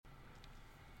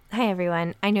Hi,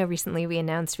 everyone. I know recently we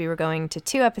announced we were going to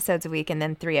 2 episodes a week and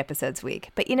then 3 episodes a week.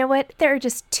 But you know what? There are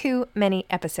just too many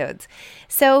episodes.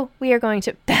 So we are going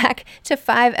back to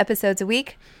 5 episodes a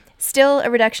week. Still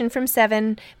a reduction from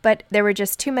 7, but there were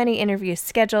just too many interviews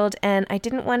scheduled, and I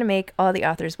didn't want to make all the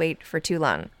authors wait for too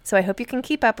long. So I hope you can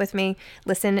keep up with me.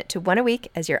 Listen to 1 a week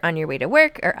as you're on your way to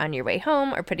work or on your way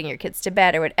home or putting your kids to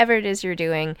bed or whatever it is you're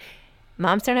doing.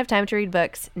 Moms Don't Have Time to Read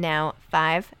Books, now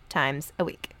 5 times a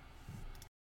week.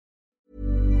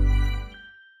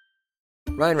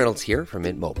 Ryan Reynolds here from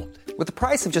Mint Mobile. With the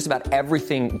price of just about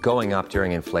everything going up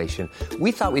during inflation,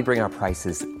 we thought we'd bring our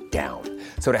prices down.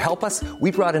 So to help us,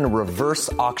 we brought in a reverse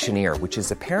auctioneer, which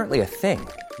is apparently a thing.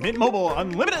 Mint Mobile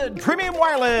Unlimited Premium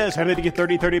Wireless. How to get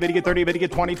 30, 30, bit to get 30, bit to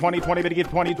get 20, 20, 20, bit to get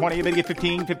 20, 20, bit to get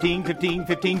 15, 15, 15,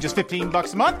 15, just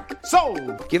 $15 a month?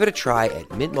 Sold! Give it a try at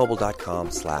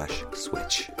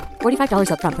mintmobile.com/switch.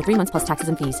 $45 up front for 3 months plus taxes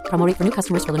and fees. Promo rate for new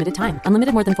customers for limited time.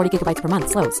 Unlimited more than 40 gigabytes per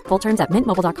month. Slows full terms at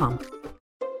mintmobile.com.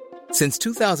 Since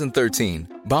 2013,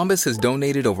 Bombas has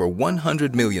donated over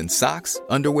 100 million socks,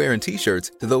 underwear, and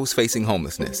T-shirts to those facing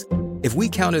homelessness. If we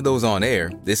counted those on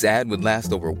air, this ad would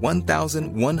last over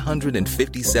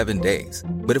 1,157 days.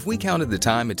 But if we counted the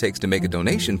time it takes to make a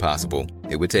donation possible,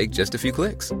 it would take just a few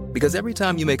clicks. Because every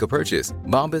time you make a purchase,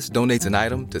 Bombas donates an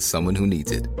item to someone who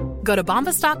needs it. Go to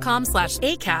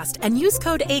bombas.com/ACAST and use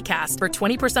code ACAST for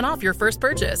 20% off your first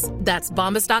purchase. That's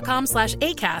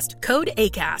bombas.com/ACAST, code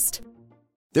ACAST.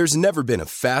 There's never been a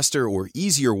faster or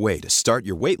easier way to start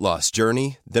your weight loss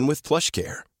journey than with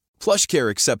PlushCare. PlushCare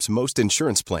accepts most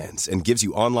insurance plans and gives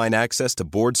you online access to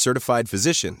board-certified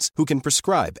physicians who can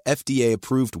prescribe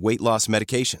FDA-approved weight loss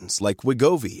medications like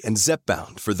Wegovy and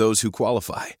Zepbound for those who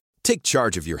qualify. Take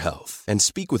charge of your health and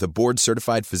speak with a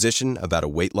board-certified physician about a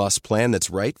weight loss plan that's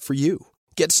right for you.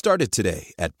 Get started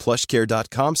today at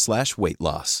plushcare.com/weight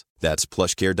loss. That's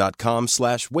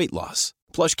plushcare.com/weight loss.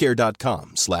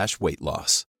 plushcare.com/weight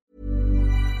loss.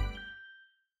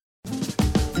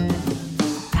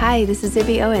 Hi, this is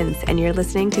Zibby Owens, and you're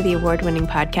listening to the award-winning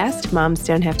podcast, Moms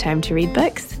Don't Have Time to Read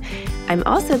Books. I'm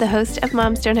also the host of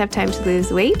Moms Don't Have Time to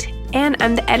Lose Weight, and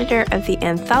I'm the editor of the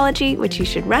anthology, which you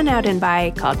should run out and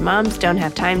buy, called Moms Don't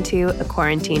Have Time to, a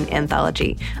quarantine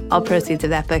anthology. All proceeds of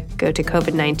that book go to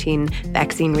COVID-19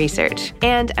 vaccine research.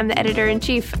 And I'm the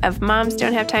editor-in-chief of Moms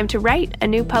Don't Have Time to Write, a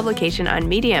new publication on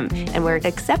Medium, and we're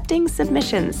accepting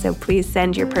submissions, so please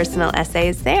send your personal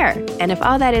essays there. And if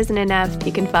all that isn't enough,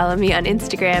 you can follow me on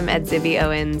Instagram at Zibby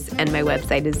Owens, and my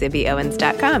website is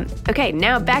zibbyowens.com. Okay,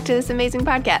 now back to this amazing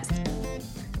podcast.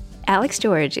 Alex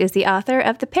George is the author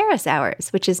of The Paris Hours,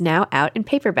 which is now out in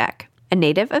paperback. A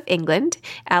native of England,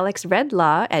 Alex read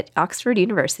law at Oxford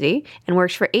University and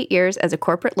worked for 8 years as a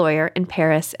corporate lawyer in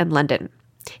Paris and London.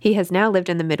 He has now lived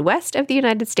in the Midwest of the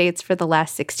United States for the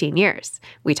last 16 years.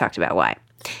 We talked about why.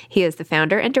 He is the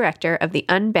founder and director of the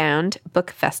Unbound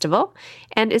Book Festival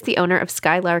and is the owner of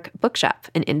Skylark Bookshop,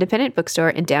 an independent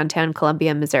bookstore in downtown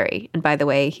Columbia, Missouri. And by the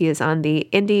way, he is on the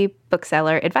Indie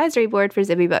Bookseller Advisory Board for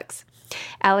Zibby Books.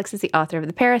 Alex is the author of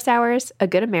The Paris Hours, A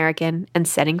Good American, and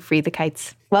Setting Free the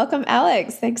Kites. Welcome,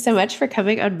 Alex. Thanks so much for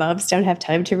coming on Moms Don't Have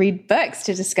Time to Read Books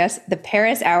to discuss The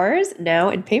Paris Hours, now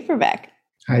in paperback.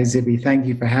 Hi, Zibby. Thank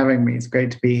you for having me. It's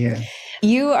great to be here.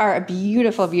 You are a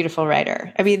beautiful, beautiful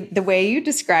writer. I mean, the way you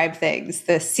describe things,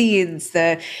 the scenes,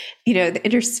 the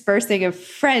interspersing of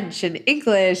French and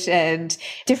English and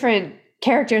different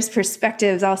characters'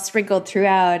 perspectives all sprinkled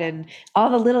throughout and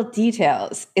all the little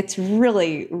details. It's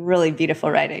really, really beautiful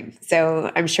writing.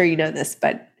 So I'm sure you know this,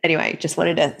 but anyway, just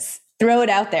wanted to throw it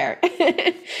out there.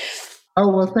 Oh,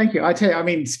 well, thank you. I tell you,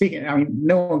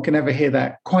 no one can ever hear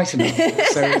that quite enough.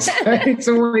 So it's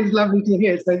always lovely to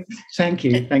hear. So thank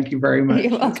you. Thank you very much.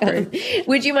 You're welcome.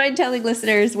 Would you mind telling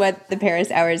listeners what The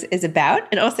Paris Hours is about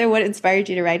and also what inspired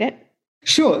you to write it?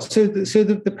 Sure. So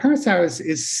the Paris Hours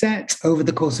is set over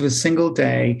the course of a single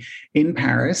day in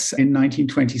Paris in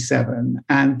 1927.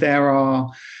 And there are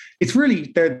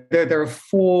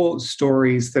 4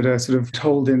 stories that are sort of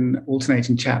told in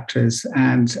alternating chapters,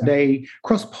 and they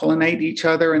cross-pollinate each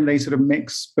other and they sort of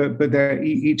mix, but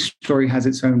each story has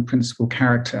its own principal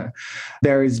character.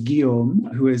 There is Guillaume,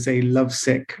 who is a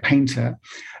lovesick painter.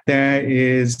 There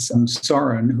is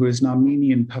Soren, who is an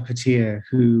Armenian puppeteer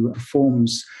who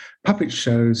performs puppet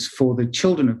shows for the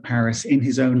children of Paris in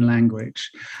his own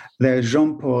language. There's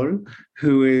Jean-Paul,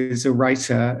 who is a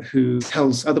writer who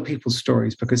tells other people's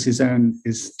stories because his own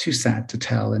is too sad to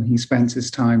tell, and he spends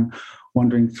his time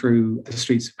wandering through the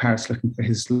streets of Paris looking for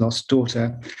his lost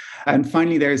daughter. And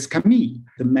finally, there's Camille,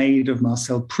 the maid of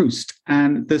Marcel Proust.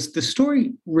 And the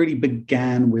story really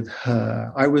began with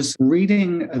her. I was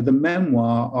reading the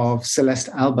memoir of Celeste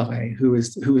Albaret, who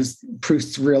is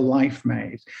Proust's real life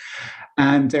maid.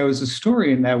 And there was a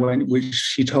story in there which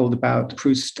she told about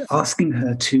Proust asking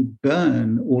her to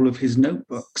burn all of his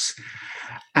notebooks.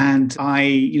 And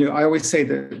I always say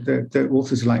that the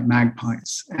authors are like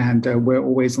magpies, and we're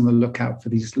always on the lookout for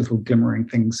these little glimmering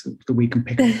things that we can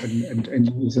pick up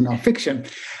and use in our fiction.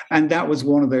 And that was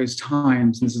one of those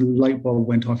times, and this light bulb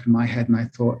went off in my head, and I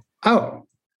thought, oh,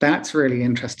 that's really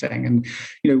interesting. And,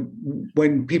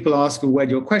 when people ask, well, where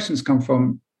do your questions come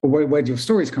from, or where do your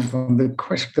stories come from, the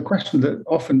question that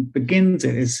often begins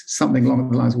it is something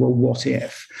along the lines of, well, what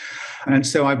if? And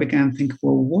so I began thinking,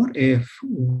 well, what if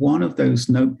one of those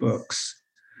notebooks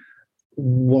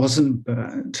wasn't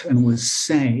burnt and was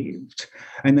saved?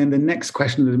 And then the next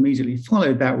question that immediately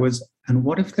followed that was, and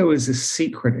what if there was a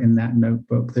secret in that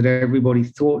notebook that everybody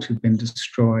thought had been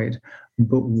destroyed,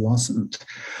 but wasn't?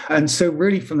 And so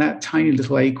really from that tiny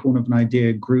little acorn of an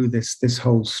idea grew this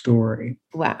whole story.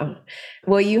 Wow.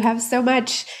 Well, you have so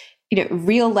much,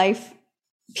 real life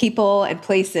people and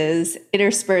places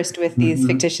interspersed with these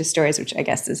fictitious stories, which I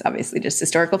guess is obviously just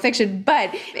historical fiction, but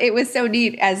it was so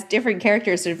neat as different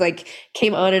characters sort of like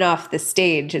came on and off the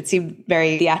stage. It seemed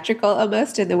very theatrical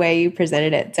almost in the way you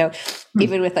presented it. So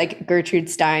even with like Gertrude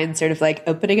Stein sort of like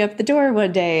opening up the door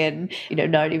one day and,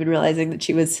 not even realizing that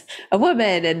she was a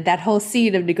woman, and that whole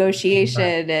scene of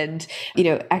negotiation and,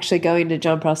 actually going to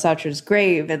Jean-Paul Sartre's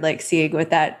grave and like seeing what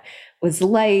that was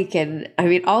like. And I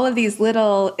mean, all of these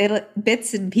little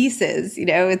bits and pieces,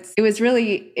 it was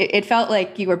really, it felt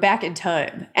like you were back in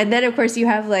time. And then of course you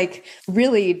have like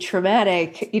really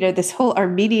traumatic, this whole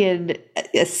Armenian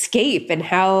escape and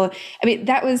how, I mean,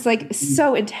 that was like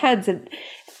so intense. And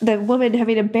the woman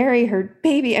having to bury her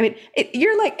baby. I mean,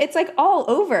 it's like all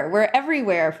over. We're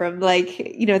everywhere from like,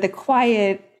 the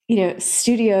quiet,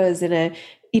 studios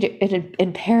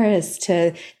in Paris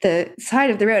to the side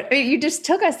of the road. I mean, you just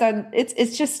took us on,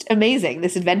 it's just amazing,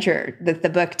 this adventure that the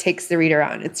book takes the reader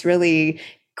on. It's really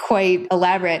quite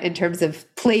elaborate in terms of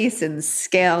place and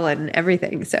scale and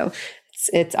everything. So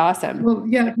it's awesome. Well,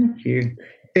 yeah, thank you.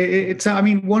 It's, I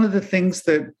mean, one of the things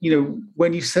that,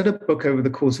 when you set a book over the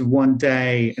course of one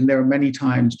day, and there are many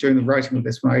times during the writing of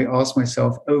this when I ask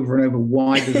myself over and over,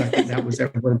 why did I think that was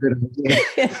ever a good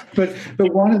idea?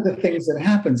 But one of the things that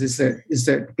happens is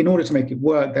that in order to make it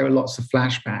work, there are lots of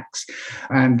flashbacks.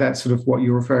 And that's sort of what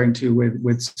you're referring to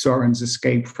with Soren's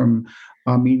escape from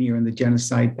Armenia and the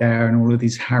genocide there and all of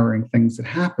these harrowing things that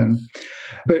happen.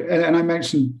 But and I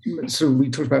mentioned, so we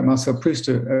talked about Marcel Proust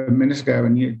a minute ago,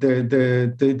 and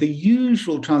the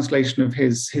usual translation of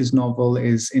his novel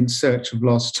is In Search of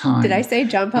Lost Time. Did I say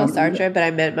Jean-Paul Sartre, but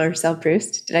I meant Marcel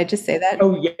Proust? Did I just say that?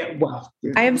 Oh yeah, well,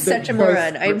 I am such a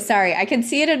moron. I'm sorry. I can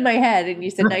see it in my head, and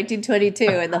you said 1922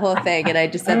 and the whole thing, and I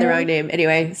just said the wrong name.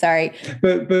 Anyway, sorry.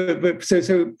 But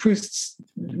so Proust's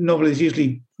novel is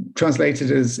usually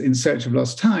translated as In Search of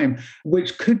Lost Time,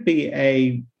 which could be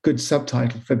a good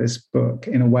subtitle for this book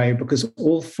in a way, because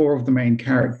all four of the main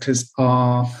characters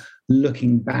are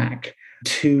looking back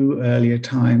to earlier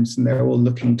times, and they're all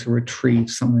looking to retrieve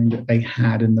something that they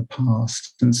had in the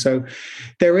past. And so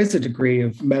there is a degree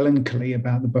of melancholy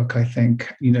about the book, I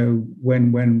think,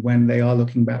 when they are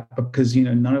looking back, because,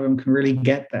 none of them can really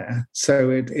get there. So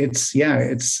it's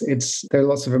there are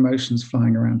lots of emotions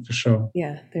flying around for sure.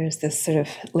 Yeah, there's this sort of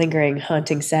lingering,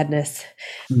 haunting sadness.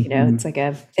 It's like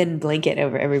a thin blanket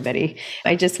over everybody.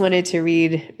 I just wanted to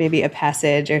read maybe a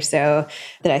passage or so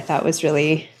that I thought was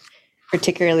really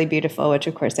particularly beautiful, which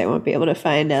of course I won't be able to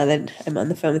find now that I'm on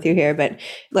the phone with you here, but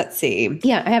let's see.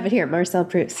 Yeah, I have it here, Marcel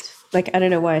Proust. I don't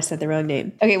know why I said the wrong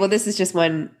name. Okay, well, this is just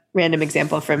one random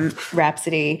example from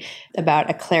Rhapsody about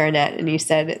a clarinet. And you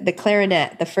said, the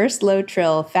clarinet, the first low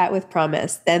trill, fat with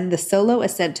promise, then the solo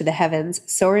ascent to the heavens,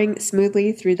 soaring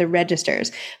smoothly through the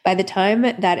registers. By the time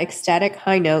that ecstatic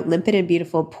high note, limpid and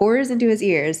beautiful, pours into his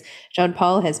ears,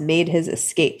 Jean-Paul has made his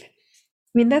escape.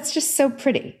 I mean, that's just so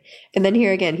pretty. And then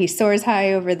here again, he soars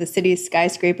high over the city's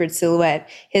skyscrapered silhouette,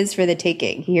 his for the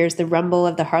taking. He hears the rumble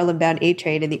of the Harlem-bound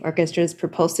A-train and the orchestra's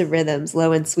propulsive rhythms,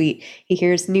 low and sweet. He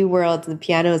hears New Worlds and the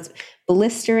piano's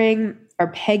blistering,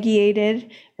 arpeggiated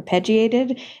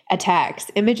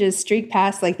attacks. Images streak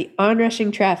past like the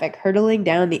onrushing traffic hurtling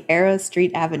down the Arrow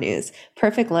Street avenues.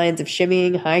 Perfect lines of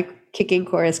shimmying, high-kicking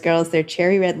chorus girls, their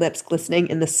cherry red lips glistening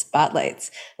in the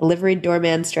spotlights. A liveried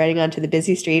doorman striding onto the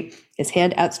busy street, his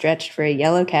hand outstretched for a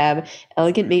yellow cab,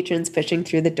 elegant matrons pushing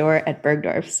through the door at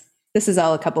Bergdorf's. This is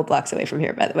all a couple blocks away from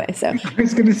here, by the way. So I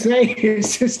was going to say,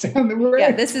 it's just down the road.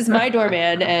 Yeah, this is my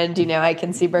doorman. And, I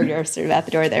can see Bergdorf sort of at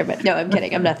the door there. But no, I'm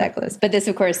kidding. I'm not that close. But this,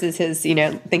 of course, is his,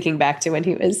 thinking back to when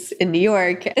he was in New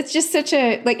York. It's just such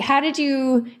a, how did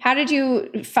you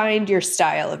find your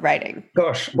style of writing?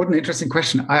 Gosh, what an interesting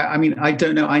question. I mean, I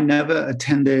don't know. I never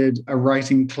attended a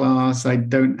writing class. I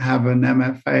don't have an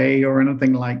MFA or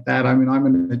anything like that. I mean, I'm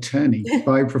an attorney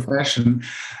by profession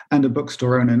and a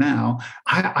bookstore owner now.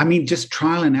 I mean, just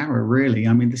trial and error, really.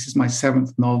 I mean, this is my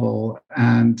 7th novel,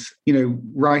 and,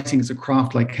 writing is a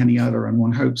craft like any other, and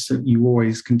one hopes that you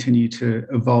always continue to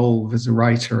evolve as a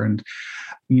writer and,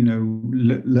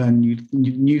 learn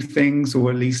new things,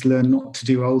 or at least learn not to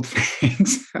do old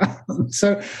things.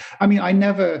 So, I mean, I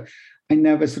never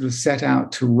sort of set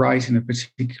out to write in a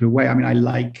particular way. I mean, I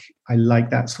like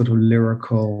that sort of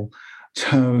lyrical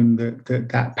tone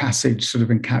that passage sort of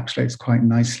encapsulates quite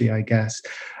nicely, I guess.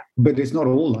 But it's not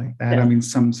all like that. Yeah. I mean,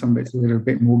 some bits are a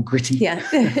bit more gritty. Yeah.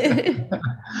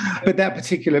 But that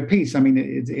particular piece, I mean,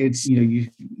 it's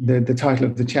the title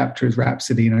of the chapter is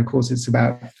Rhapsody, and of course it's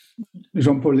about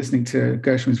Jean-Paul listening to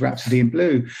Gershwin's Rhapsody in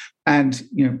Blue. And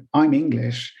I'm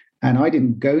English, and I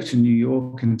didn't go to New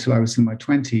York until I was in my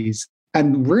 20s.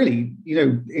 And really,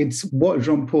 it's what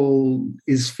Jean-Paul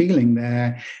is feeling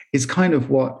there is kind of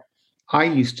what I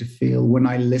used to feel when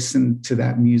I listened to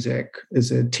that music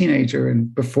as a teenager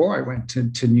and before I went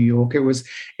to New York.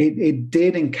 It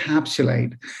did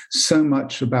encapsulate so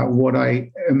much about what I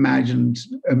imagined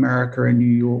America and New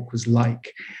York was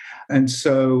like. And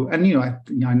so, I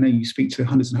know you speak to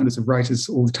hundreds and hundreds of writers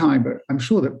all the time, but I'm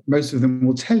sure that most of them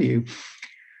will tell you,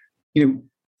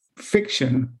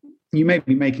 fiction, you may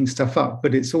be making stuff up,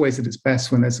 but it's always at its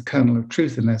best when there's a kernel of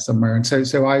truth in there somewhere. And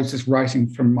so I was just writing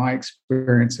from my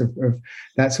experience of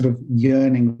that sort of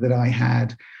yearning that I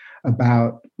had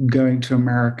about going to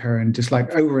America, and just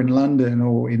like over in London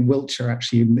or in Wiltshire,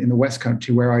 actually in the West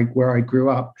Country where I grew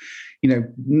up,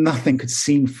 nothing could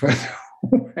seem further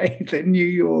away than New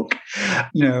York,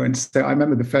 and so I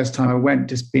remember the first time I went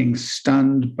just being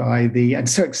stunned and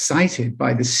so excited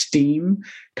by the steam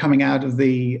coming out of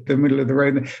the middle of the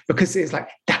road, because it's like,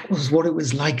 that was what it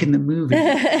was like in the movie.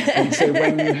 And so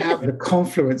when you have the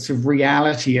confluence of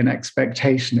reality and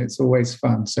expectation, it's always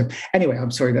fun. So anyway,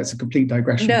 I'm sorry, that's a complete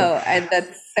digression. No, and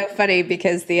that's so funny,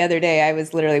 because the other day I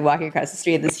was literally walking across the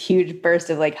street and this huge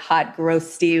burst of hot,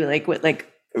 gross steam went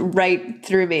right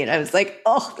through me. And I was like,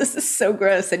 oh, this is so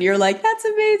gross. And you're like, that's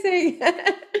amazing.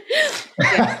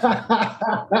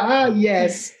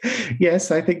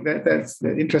 Yes. I think that's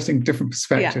an interesting, different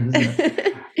perspective, isn't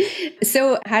it?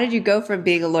 So how did you go from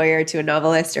being a lawyer to a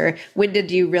novelist, or when did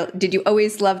you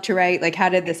always love to write? How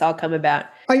did this all come about?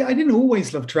 I didn't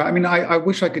always love to write. I mean, I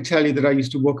wish I could tell you that I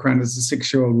used to walk around as a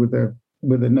 6-year-old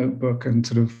with a notebook and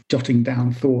sort of jotting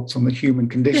down thoughts on the human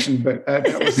condition, but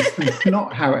that was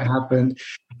not how it happened.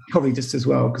 Probably just as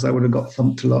well, because I would have got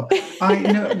thumped a lot.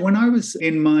 When I was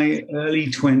in my early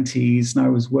 20s and I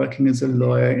was working as a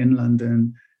lawyer in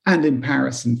London and in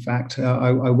Paris, in fact,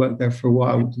 I worked there for a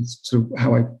while, which is sort of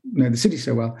how I know the city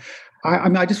so well.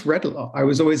 I just read a lot. I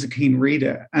was always a keen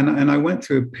reader. And I went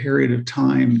through a period of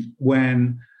time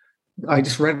when I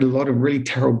just read a lot of really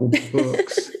terrible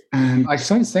books. And I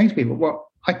started saying to people, well,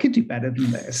 I could do better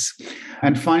than this.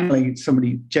 And finally,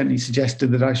 somebody gently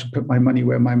suggested that I should put my money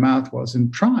where my mouth was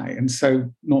and try. And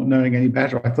so, not knowing any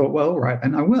better, I thought, well, all right,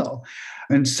 then I will.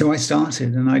 And so I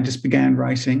started, and I just began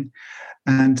writing,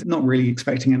 and not really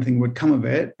expecting anything would come of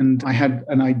it. And I had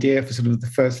an idea for sort of the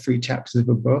first 3 chapters of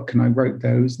a book, and I wrote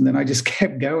those, and then I just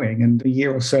kept going. And a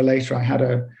year or so later, I had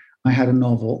a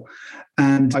novel.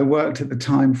 And I worked at the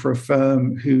time for a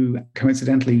firm who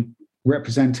coincidentally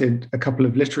represented a couple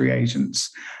of literary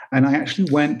agents. And I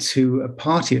actually went to a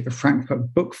party at the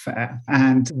Frankfurt Book Fair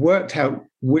and worked out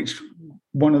which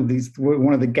one of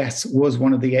the guests was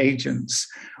one of the agents,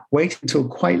 waited until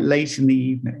quite late in the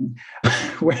evening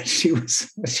where she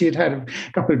had had a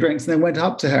couple of drinks, and then went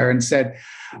up to her and said,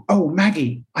 "Oh,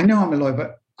 Maggie, I know I'm a lawyer,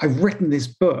 but I've written this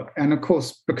book." And of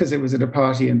course, because it was at a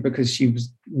party and because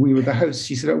we were the hosts,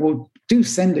 she said, "Oh, well, do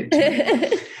send it to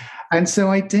me." And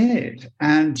so I did.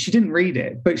 And she didn't read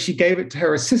it, but she gave it to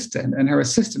her assistant, and her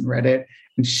assistant read it,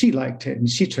 and she liked it, and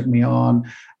she took me on.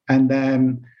 And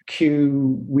then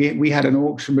we had an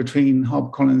auction between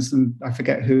HarperCollins and I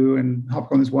forget who, and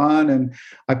HarperCollins won, and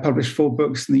I published 4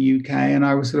 books in the UK, and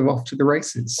I was sort of off to the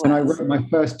races. And I wrote my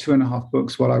first 2.5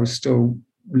 books while I was still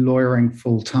lawyering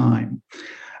full time.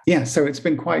 Yeah, so it's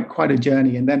been quite a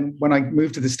journey. And then when I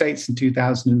moved to the States in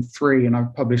 2003, and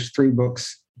I've published 3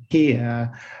 books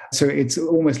here. So it's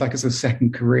almost like it's a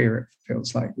second career, it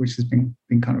feels like, which has been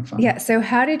kind of fun. Yeah. So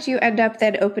how did you end up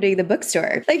then opening the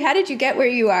bookstore? Like, how did you get where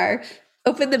you are?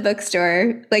 Open the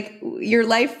bookstore? Like, your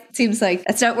life seems like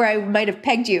that's not where I might have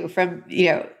pegged you from,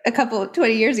 a couple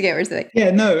 20 years ago or something.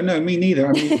 Yeah, no, me neither.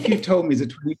 I mean, if you told me as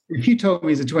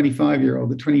a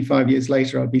 25-year-old that 25 years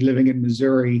later I'd be living in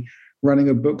Missouri, running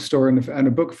a bookstore and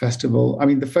a book festival, I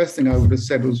mean, the first thing I would have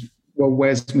said was, well,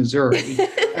 where's Missouri?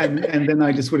 and then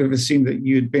I just would have assumed that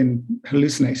you'd been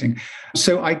hallucinating.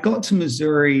 So I got to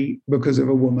Missouri because of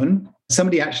a woman,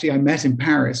 somebody actually I met in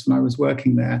Paris when I was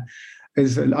working there.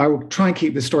 I will try and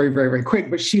keep the story very, very quick,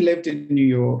 but she lived in New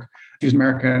York. She was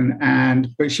American,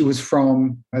 but she was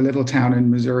from a little town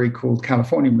in Missouri called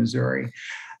California, Missouri.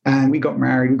 And we got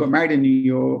married. We got married in New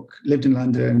York, lived in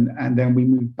London, and then we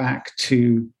moved back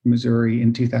to Missouri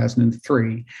in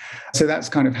 2003. So that's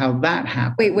kind of how that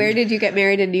happened. Wait, where did you get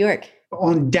married in New York?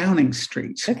 On Downing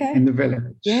Street in the Village.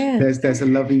 Yeah. There's a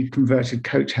lovely converted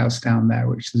coach house down there,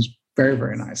 which is very,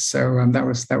 very nice. So that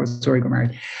was where we got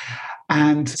married.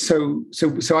 And so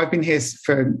I've been here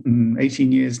for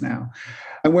 18 years now.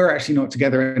 And we're actually not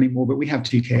together anymore, but we have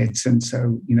 2 kids. And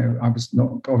so, I was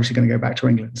not obviously going to go back to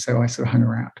England. So I sort of hung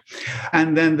around.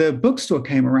 And then the bookstore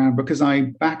came around because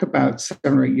back about 7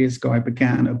 or 8 years ago, I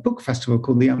began a book festival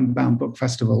called the Unbound Book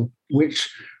Festival,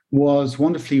 which was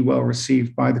wonderfully well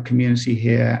received by the community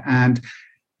here. And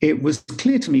it was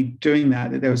clear to me doing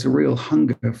that there was a real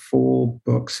hunger for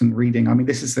books and reading. I mean,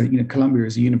 this is Columbia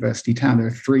is a university town. There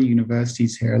are 3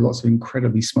 universities here, lots of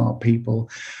incredibly smart people,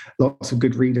 lots of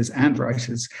good readers and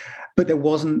writers. But there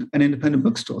wasn't an independent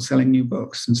bookstore selling new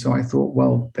books. And so I thought,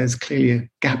 well, there's clearly a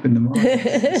gap in the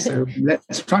market. So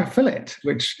let's try and fill it,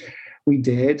 which we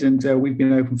did. And we've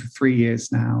been open for 3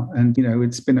 years now. And,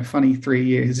 it's been a funny 3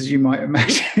 years, as you might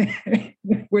imagine,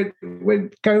 with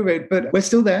COVID. But we're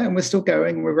still there and we're still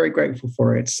going. And we're very grateful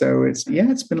for it. So it's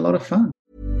been a lot of fun.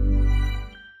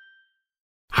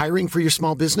 Hiring for your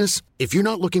small business? If you're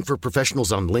not looking for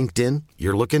professionals on LinkedIn,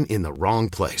 you're looking in the wrong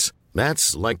place.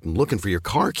 That's like looking for your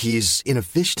car keys in a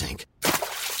fish tank.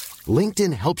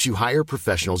 LinkedIn helps you hire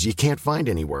professionals you can't find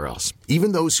anywhere else,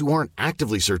 even those who aren't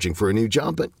actively searching for a new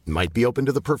job but might be open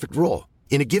to the perfect role.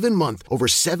 In a given month, over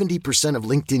 70% of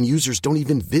LinkedIn users don't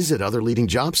even visit other leading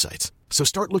job sites. So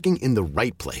start looking in the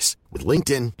right place. With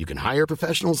LinkedIn, you can hire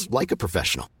professionals like a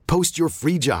professional. Post your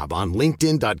free job on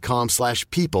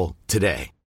linkedin.com/people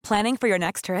today. Planning for your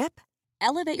next trip?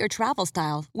 Elevate your travel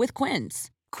style with Quince.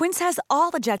 Quince has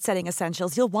all the jet-setting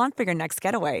essentials you'll want for your next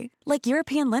getaway, like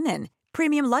European linen,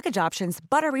 premium luggage options,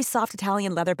 buttery soft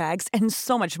Italian leather bags, and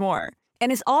so much more.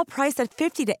 And is all priced at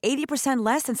 50 to 80%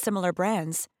 less than similar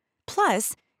brands.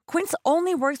 Plus, Quince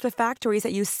only works with factories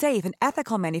that use safe and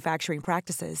ethical manufacturing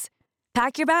practices.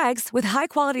 Pack your bags with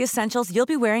high-quality essentials you'll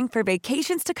be wearing for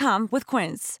vacations to come with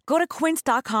Quince. Go to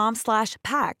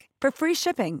quince.com/pack for free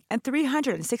shipping and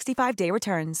 365-day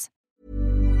returns.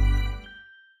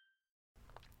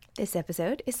 This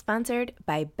episode is sponsored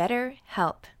by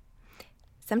BetterHelp.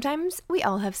 Sometimes we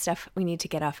all have stuff we need to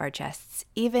get off our chests.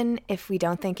 Even if we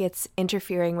don't think it's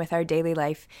interfering with our daily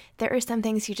life, there are some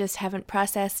things you just haven't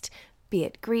processed, be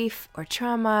it grief or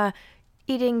trauma,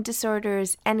 eating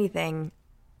disorders, anything.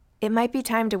 It might be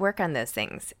time to work on those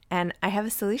things, and I have a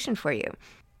solution for you.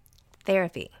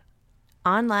 Therapy.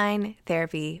 Online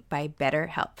therapy by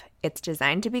BetterHelp. It's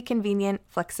designed to be convenient,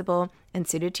 flexible, and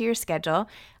suited to your schedule.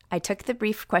 I took the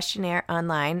brief questionnaire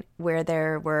online where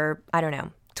there were,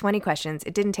 20 questions.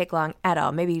 It didn't take long at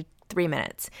all, maybe 3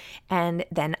 minutes. And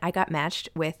then I got matched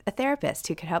with a therapist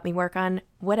who could help me work on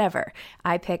whatever.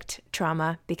 I picked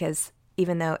trauma because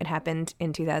even though it happened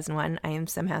in 2001, I am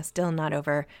somehow still not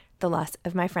over the loss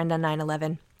of my friend on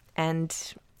 9/11. And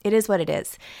it is what it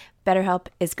is. BetterHelp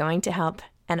is going to help.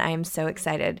 And I am so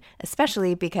excited,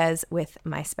 especially because with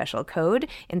my special code,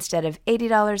 instead of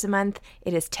 $80 a month,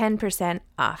 it is 10%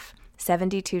 off,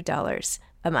 $72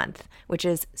 a month, which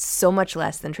is so much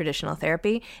less than traditional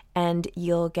therapy. And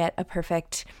you'll get a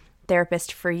perfect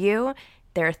therapist for you.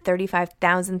 There are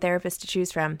 35,000 therapists to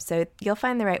choose from, so you'll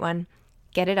find the right one.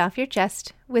 Get it off your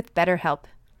chest with BetterHelp.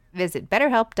 Visit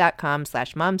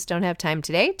betterhelp.com/momsdon'thavetime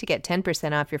today to get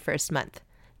 10% off your first month.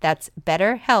 That's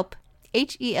BetterHelp,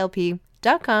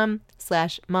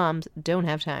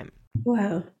 HELP.com/momsdon'thavetime.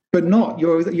 Wow. But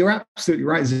you're absolutely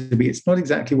right, Zibby. It's not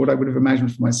exactly what I would have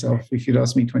imagined for myself if you'd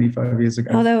asked me 25 years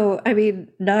ago. Although,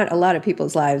 not a lot of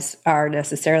people's lives are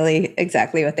necessarily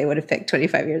exactly what they would have picked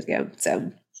 25 years ago.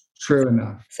 So true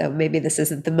enough. So maybe this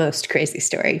isn't the most crazy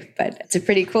story, but it's a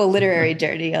pretty cool literary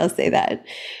journey. I'll say that.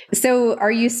 So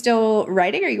are you still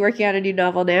writing? Are you working on a new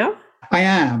novel now? I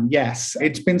am, yes.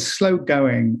 It's been slow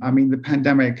going. The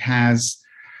pandemic has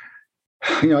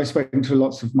I've spoken to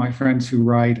lots of my friends who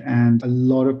write, and a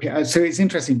lot of people. So it's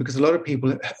interesting because a lot of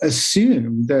people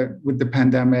assume that with the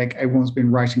pandemic, everyone's been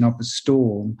writing up a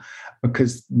storm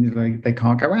because they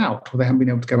can't go out or they haven't been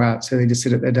able to go out. So they just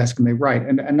sit at their desk and they write.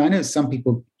 And I know some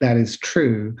people that is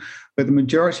true, but the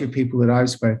majority of people that I've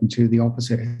spoken to, the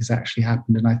opposite has actually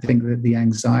happened. And I think that the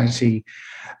anxiety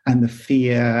and the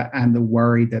fear and the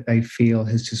worry that they feel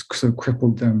has just sort of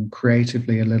crippled them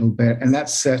creatively a little bit. And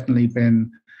that's certainly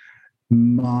been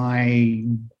my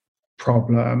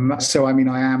problem. So, I mean,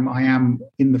 I am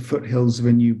in the foothills of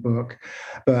a new book,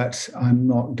 but I'm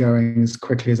not going as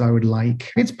quickly as I would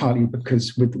like. It's partly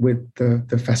because with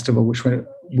the festival,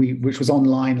 which was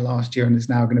online last year and is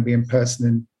now going to be in person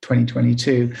in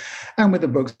 2022, and with the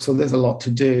books, so there's a lot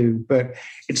to do. But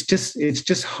it's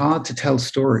just hard to tell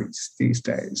stories these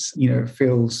days. It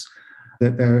feels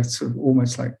that they're sort of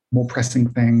almost like more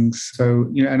pressing things.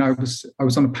 So, and I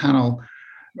was on a panel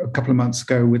a couple of months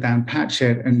ago with Anne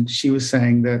Patchett, and she was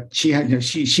saying that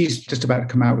she's just about to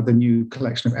come out with a new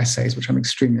collection of essays, which I'm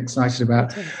extremely excited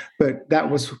about. But that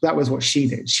was what she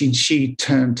did. She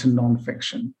turned to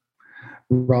nonfiction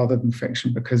rather than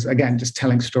fiction because, again, just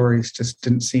telling stories just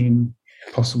didn't seem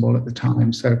possible at the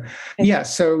time. So, yeah.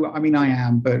 So, I mean, I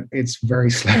am, but it's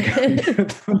very slow.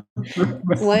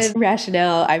 One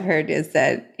rationale I've heard is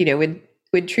that when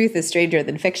truth is stranger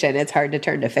than fiction, it's hard to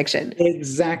turn to fiction.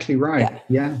 Exactly right.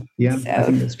 Yeah. So I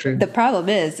think that's true. The problem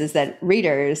is that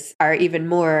readers are even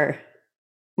more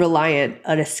reliant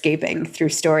on escaping through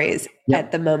stories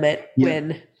at the moment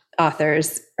when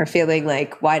authors are feeling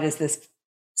like, why does this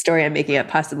story I'm making up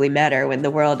possibly matter when the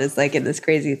world is like in this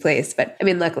crazy place? But I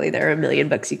mean, luckily there are a million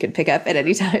books you can pick up at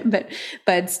any time,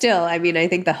 but still, I mean, I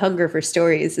think the hunger for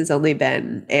stories has only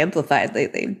been amplified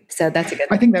lately. So that's a good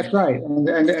thing. I think that's right.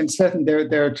 And certainly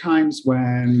there are times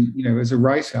when, as a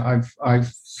writer,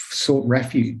 I've sought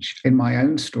refuge in my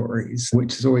own stories,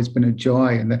 which has always been a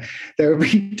joy. And there have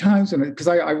been times when, because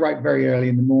I write very early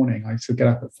in the morning, I used to get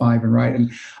up at 5 and write,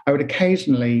 and I would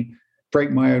occasionally break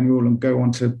my own rule and go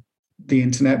onto the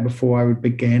internet before I would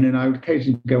begin. And I would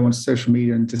occasionally go on social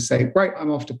media and just say, right,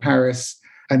 I'm off to Paris.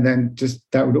 And then just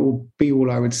that would all be all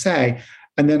I would say.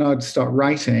 And then I'd start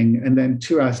writing. And then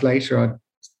 2 hours later, I'd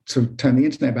sort of turn the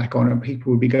internet back on and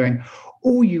people would be going,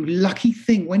 oh, you lucky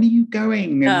thing, when are you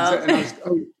going? And I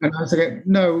was like,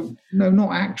 no,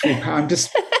 not actually. I'm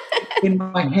just in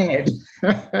my head.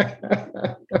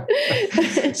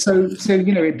 So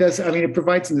it does. I mean, it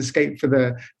provides an escape for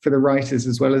the writers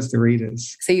as well as the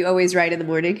readers. So you always write in the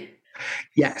morning?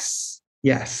 Yes,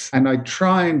 and I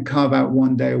try and carve out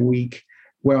one day a week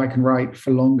where I can write for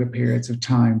longer periods of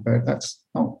time, but that's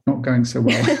not going so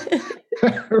well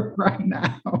right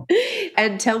now.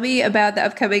 And tell me about the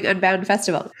upcoming Unbound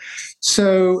Festival.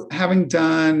 So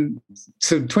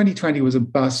 2020 was a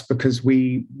bust because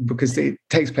it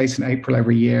takes place in April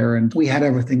every year, and we had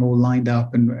everything all lined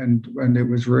up, and it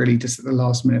was really just at the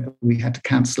last minute that we had to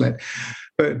cancel it.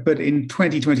 But in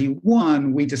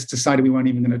 2021, we just decided we weren't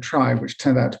even going to try, which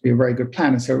turned out to be a very good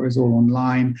plan. And so it was all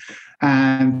online,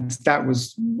 and that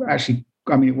was actually,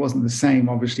 I mean, it wasn't the same,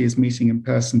 obviously, as meeting in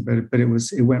person, but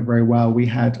it went very well. We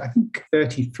had, I think,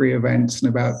 33 events and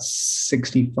about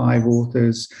 65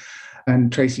 authors.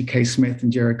 And Tracy K. Smith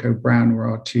and Jericho Brown were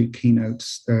our two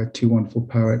keynotes, the two wonderful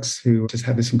poets who just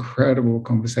had this incredible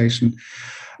conversation,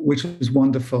 which was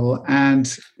wonderful.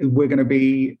 And we're going to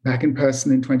be back in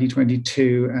person in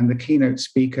 2022. And the keynote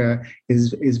speaker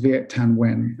is Viet Thanh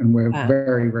Nguyen. And we're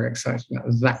very, very excited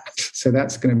about that. So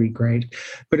that's going to be great.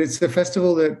 But it's a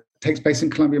festival that takes place in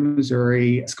Columbia,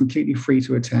 Missouri. It's completely free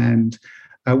to attend.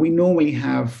 We normally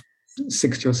have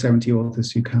 60 or 70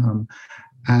 authors who come.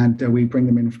 And we bring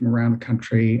them in from around the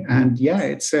country. And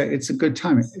it's a good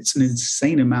time. It's an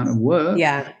insane amount of work,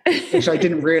 which I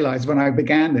didn't realize when I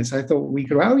began this. I thought we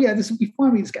could, this will be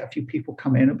fine. We just get a few people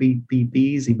come in, it'll be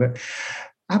easy. But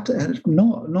not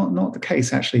the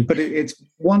case, actually. But it's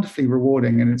wonderfully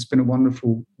rewarding, and it's been a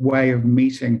wonderful way of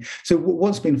meeting. So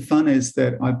what's been fun is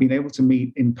that I've been able to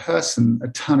meet in person a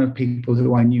ton of people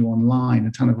who I knew online,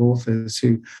 a ton of authors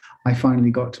who I finally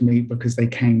got to meet because they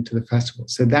came to the festival.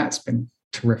 So that's been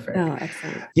terrific. Oh,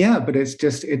 excellent. Yeah, but it's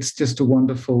just a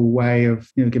wonderful way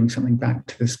of giving something back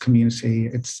to this community.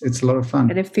 It's a lot of fun.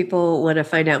 And if people want to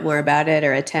find out more about it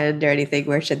or attend or anything,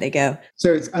 where should they go?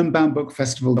 So it's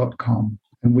unboundbookfestival.com.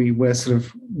 And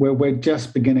we're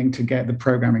just beginning to get the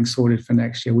programming sorted for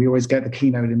next year. We always get the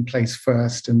keynote in place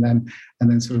first and then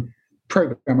sort of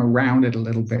program around it a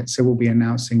little bit. So we'll be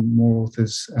announcing more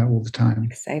authors all the time.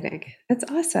 Exciting. That's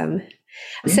awesome.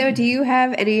 So do you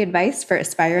have any advice for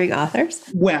aspiring authors?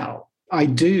 Well, I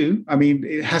do. I mean,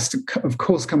 it has to, of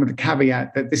course, come with the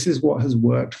caveat that this is what has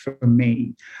worked for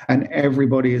me, and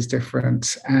everybody is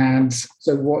different. And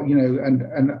so what,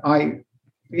 and I,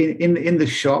 in the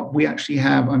shop, we actually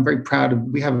have, I'm very proud of,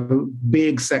 we have a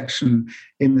big section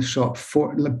in the shop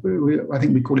for, I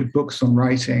think we call it books on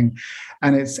writing.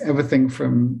 And it's everything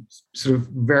from sort of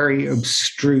very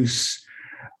abstruse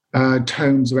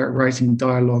tones about writing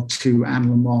dialogue to Anne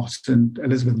Lamott and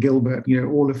Elizabeth Gilbert,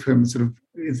 all of whom sort of,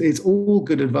 it's all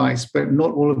good advice, but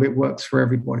not all of it works for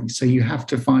everybody. So you have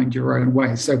to find your own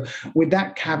way. So with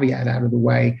that caveat out of the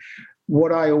way,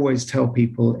 what I always tell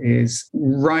people is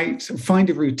find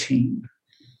a routine,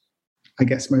 I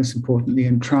guess most importantly,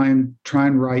 and try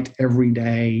and write every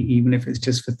day, even if it's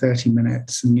just for 30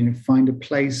 minutes, and find a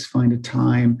place, find a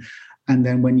time, and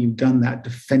then when you've done that,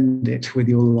 defend it with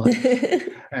your life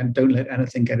and don't let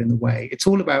anything get in the way. It's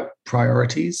all about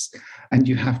priorities, and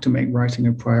you have to make writing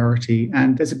a priority.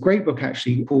 And there's a great book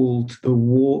actually called The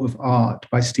War of Art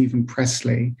by Stephen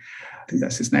Presley. I think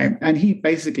that's his name. And he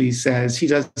basically says, he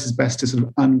does his best to sort of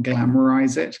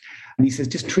unglamorize it. And he says,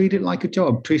 just treat it like a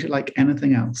job, treat it like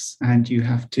anything else. And you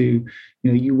have to,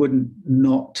 you wouldn't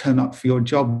not turn up for your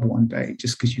job one day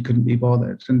just because you couldn't be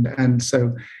bothered. And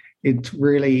so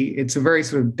it's a very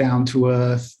sort of down to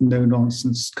earth, no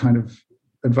nonsense kind of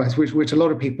advice, which a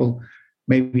lot of people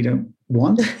maybe don't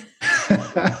want.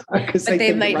 But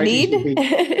they might need.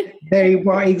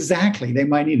 Exactly. They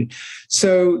might need it.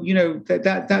 So,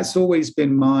 that's always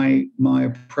been my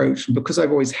approach. And because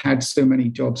I've always had so many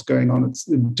jobs going on,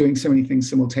 doing so many things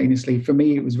simultaneously, for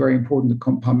me, it was very important to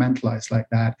compartmentalize like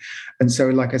that. And so,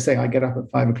 like I say, I get up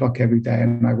at 5 o'clock every day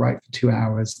and I write for 2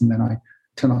 hours, and then I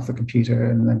turn off the computer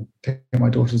and then take my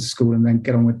daughter to school and then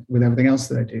get on with everything else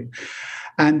that I do.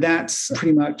 And that's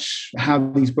pretty much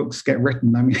how these books get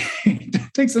written. I mean,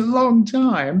 it takes a long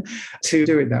time to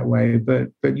do it that way. But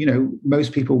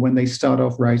most people, when they start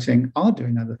off writing, are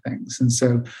doing other things. And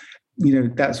so,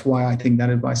 that's why I think that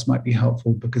advice might be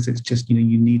helpful, because it's just,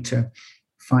 you need to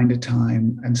find a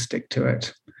time and stick to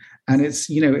it. And it's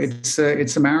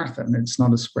a marathon. It's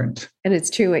not a sprint. And it's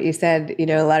true what you said.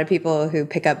 A lot of people who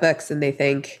pick up books and they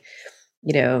think,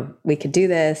 we could do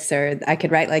this, or I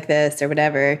could write like this or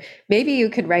whatever. Maybe you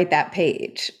could write that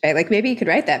page, right? Like maybe you could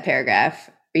write that paragraph,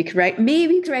 or you could write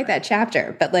that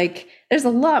chapter, but like there's a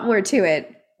lot more to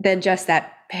it than just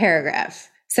that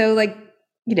paragraph. So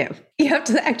you have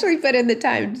to actually put in the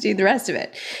time to do the rest of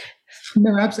it.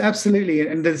 No, absolutely.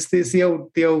 And there's the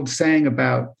old saying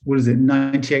about,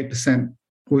 98%.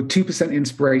 Well, 2%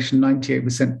 inspiration,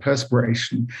 98%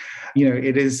 perspiration.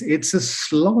 It's a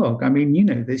slog. I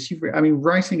mean, this.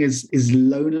 Writing is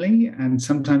lonely, and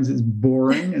sometimes it's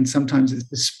boring, and sometimes it's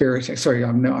dispiriting. Sorry,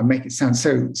 I make it sound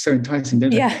so enticing,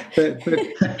 don't I?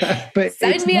 But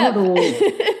sign it's me not up. all.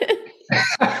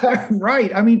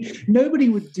 Right. I mean, nobody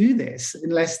would do this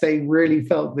unless they really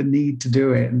felt the need to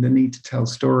do it and the need to tell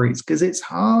stories, because it's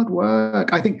hard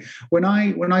work. I think when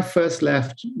I first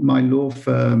left my law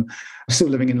firm, I'm still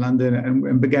living in London,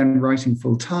 and began writing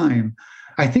full time,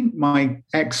 I think my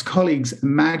ex-colleagues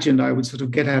imagined I would sort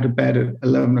of get out of bed at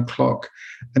 11 o'clock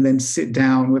and then sit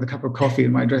down with a cup of coffee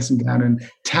in my dressing gown and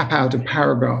tap out a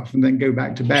paragraph and then go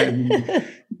back to bed.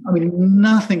 I mean,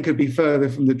 nothing could be further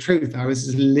from the truth. I was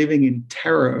just living in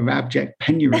terror of abject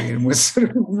penury and was sort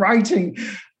of writing,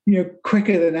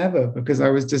 quicker than ever, because I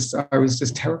was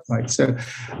just terrified. So,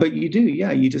 but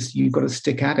you've got to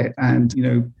stick at it, and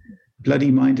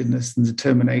bloody mindedness and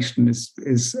determination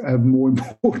is a more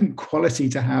important quality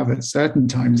to have at certain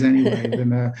times anyway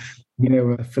than a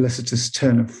felicitous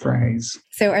turn of phrase.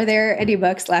 So are there any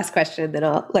books, last question, then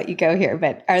I'll let you go here,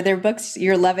 but are there books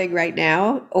you're loving right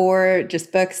now, or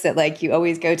just books that you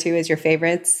always go to as your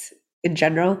favorites in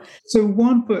general? So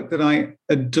one book that I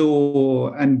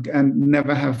adore and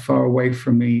never have far away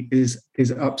from me is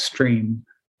Upstream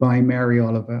by Mary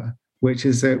Oliver, which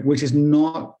is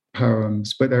not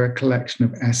poems, but they're a collection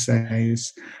of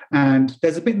essays. And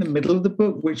there's a bit in the middle of the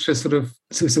book which is sort of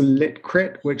lit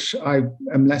crit, which I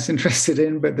am less interested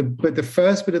in. But the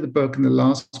first bit of the book and the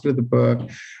last bit of the book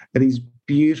are these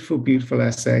beautiful, beautiful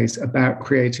essays about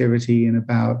creativity and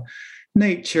about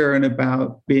nature and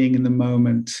about being in the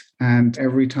moment. And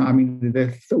every time,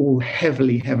 they're all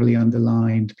heavily, heavily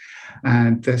underlined.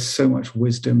 And there's so much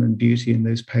wisdom and beauty in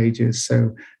those pages.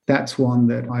 So that's one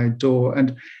that I adore.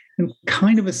 And in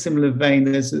kind of a similar vein,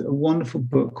 there's a wonderful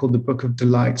book called The Book of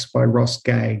Delights by Ross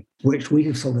Gay, which we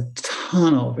have sold a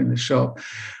ton of in the shop,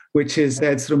 which is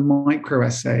they're sort of micro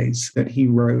essays that he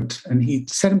wrote. And he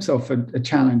set himself a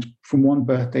challenge from one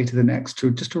birthday to the next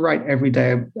to write every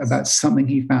day about something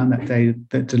he found that day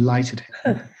that delighted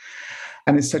him.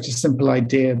 And it's such a simple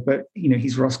idea, but,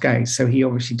 he's Ross Gay, so he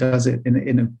obviously does it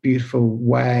in a beautiful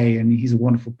way. And he's a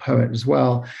wonderful poet as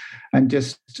well. And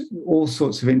just all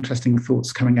sorts of interesting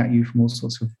thoughts coming at you from all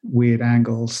sorts of weird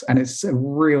angles. And it's a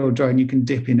real joy. And you can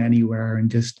dip in anywhere. And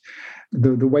just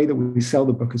the way that we sell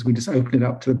the book is we just open it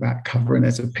up to the back cover and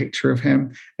there's a picture of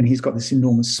him. And he's got this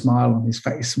enormous smile on his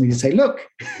face. And we just say, look,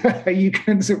 you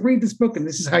can read this book and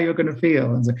this is how you're going to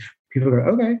feel. And so people go,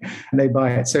 okay, and they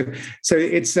buy it. So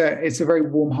it's a very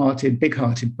warm-hearted,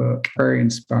 big-hearted book, very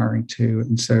inspiring too.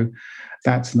 And so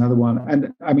that's another one.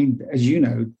 And I mean, as you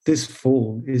know, this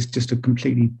fall is just a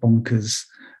completely bonkers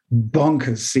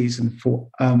season for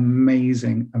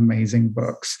amazing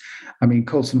books. I mean,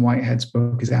 Colson Whitehead's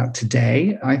book is out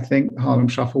today, I think, Harlem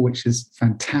Shuffle, which is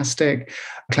fantastic.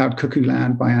 Cloud Cuckoo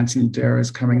Land by Anthony Dura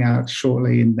is coming out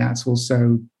shortly, and that's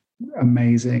also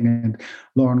amazing. And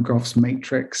Lauren Groff's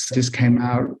Matrix just came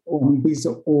out. These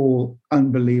are all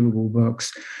unbelievable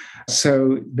books.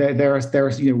 So there are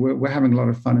we're having a lot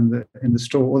of fun in the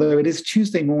store, although it is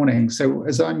Tuesday morning. So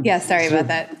as I'm sorry about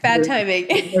that, bad timing.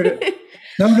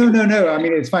 No. I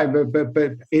mean, it's fine,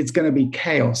 but it's going to be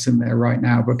chaos in there right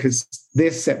now because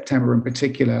this September in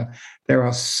particular, there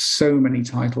are so many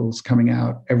titles coming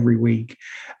out every week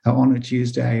on a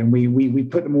Tuesday, and we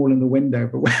put them all in the window,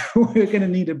 but we're going to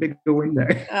need a bigger window.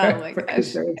 Oh my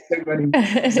gosh. There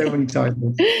are so many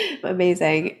titles.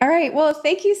 Amazing. All right. Well,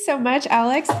 thank you so much,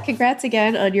 Alex. Congrats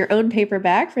again on your own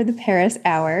paperback for the Paris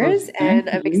Hours. And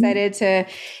I'm excited to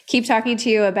keep talking to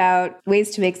you about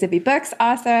ways to make Zippy Books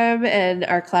awesome and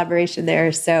our collaboration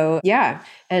there. So yeah,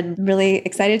 and really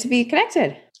excited to be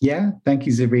connected. Yeah. Thank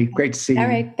you, Zippy. Great to see you. All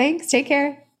right. Thanks. Take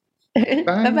care. Bye.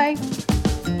 Bye-bye.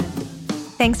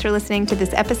 Thanks for listening to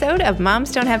this episode of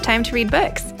Moms Don't Have Time to Read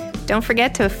Books. Don't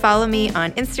forget to follow me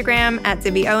on Instagram at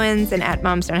Zibby Owens and at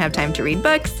Moms Don't Have Time to Read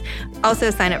Books.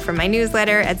 Also sign up for my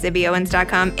newsletter at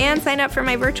zibbyowens.com and sign up for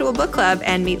my virtual book club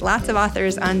and meet lots of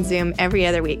authors on Zoom every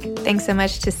other week. Thanks so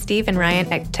much to Steve and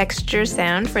Ryan at Texture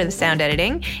Sound for the sound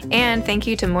editing. And thank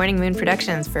you to Morning Moon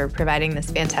Productions for providing this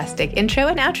fantastic intro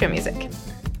and outro music.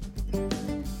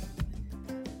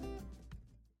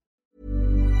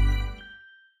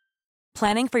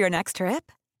 Planning for your next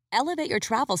trip? Elevate your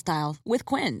travel style with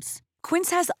Quince. Quince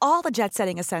has all the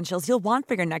jet-setting essentials you'll want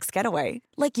for your next getaway,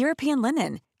 like European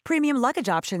linen, premium luggage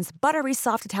options, buttery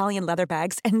soft Italian leather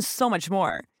bags, and so much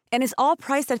more. And is all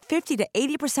priced at 50 to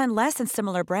 80% less than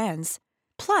similar brands.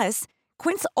 Plus,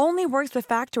 Quince only works with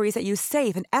factories that use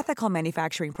safe and ethical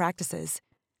manufacturing practices.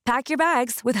 Pack your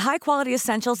bags with high-quality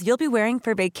essentials you'll be wearing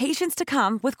for vacations to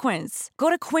come with Quince.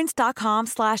 Go to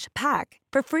quince.com/pack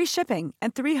for free shipping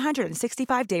and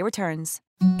 365-day returns.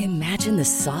 Imagine the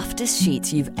softest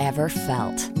sheets you've ever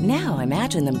felt. Now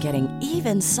imagine them getting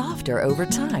even softer over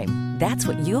time. That's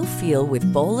what you'll feel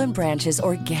with Boll & Branch's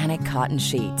organic cotton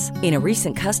sheets. In a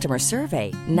recent customer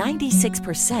survey,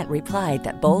 96% replied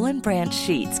that Boll & Branch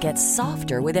sheets get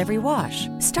softer with every wash.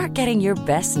 Start getting your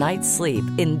best night's sleep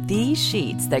in these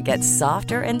sheets that get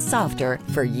softer and softer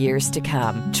for years to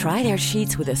come. Try their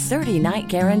sheets with a 30-night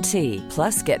guarantee.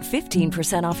 Plus, get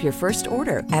 15% off your first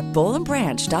order at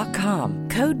bollandbranch.com.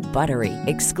 Code BUTTERY.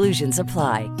 Exclusions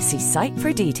apply. See site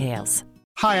for details.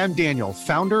 Hi, I'm Daniel,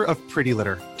 founder of Pretty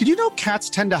Litter. Did you know cats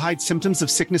tend to hide symptoms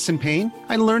of sickness and pain?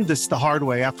 I learned this the hard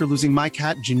way after losing my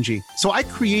cat, Gingy. So I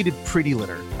created Pretty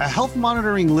Litter, a health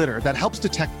monitoring litter that helps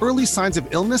detect early signs of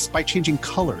illness by changing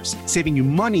colors, saving you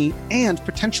money and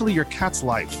potentially your cat's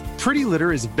life. Pretty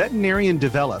Litter is veterinarian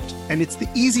developed, and it's the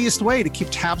easiest way to keep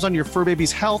tabs on your fur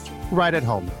baby's health right at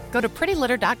home. Go to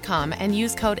prettylitter.com and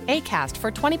use code ACAST for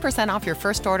 20% off your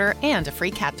first order and a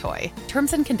free cat toy.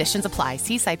 Terms and conditions apply.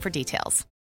 See site for details.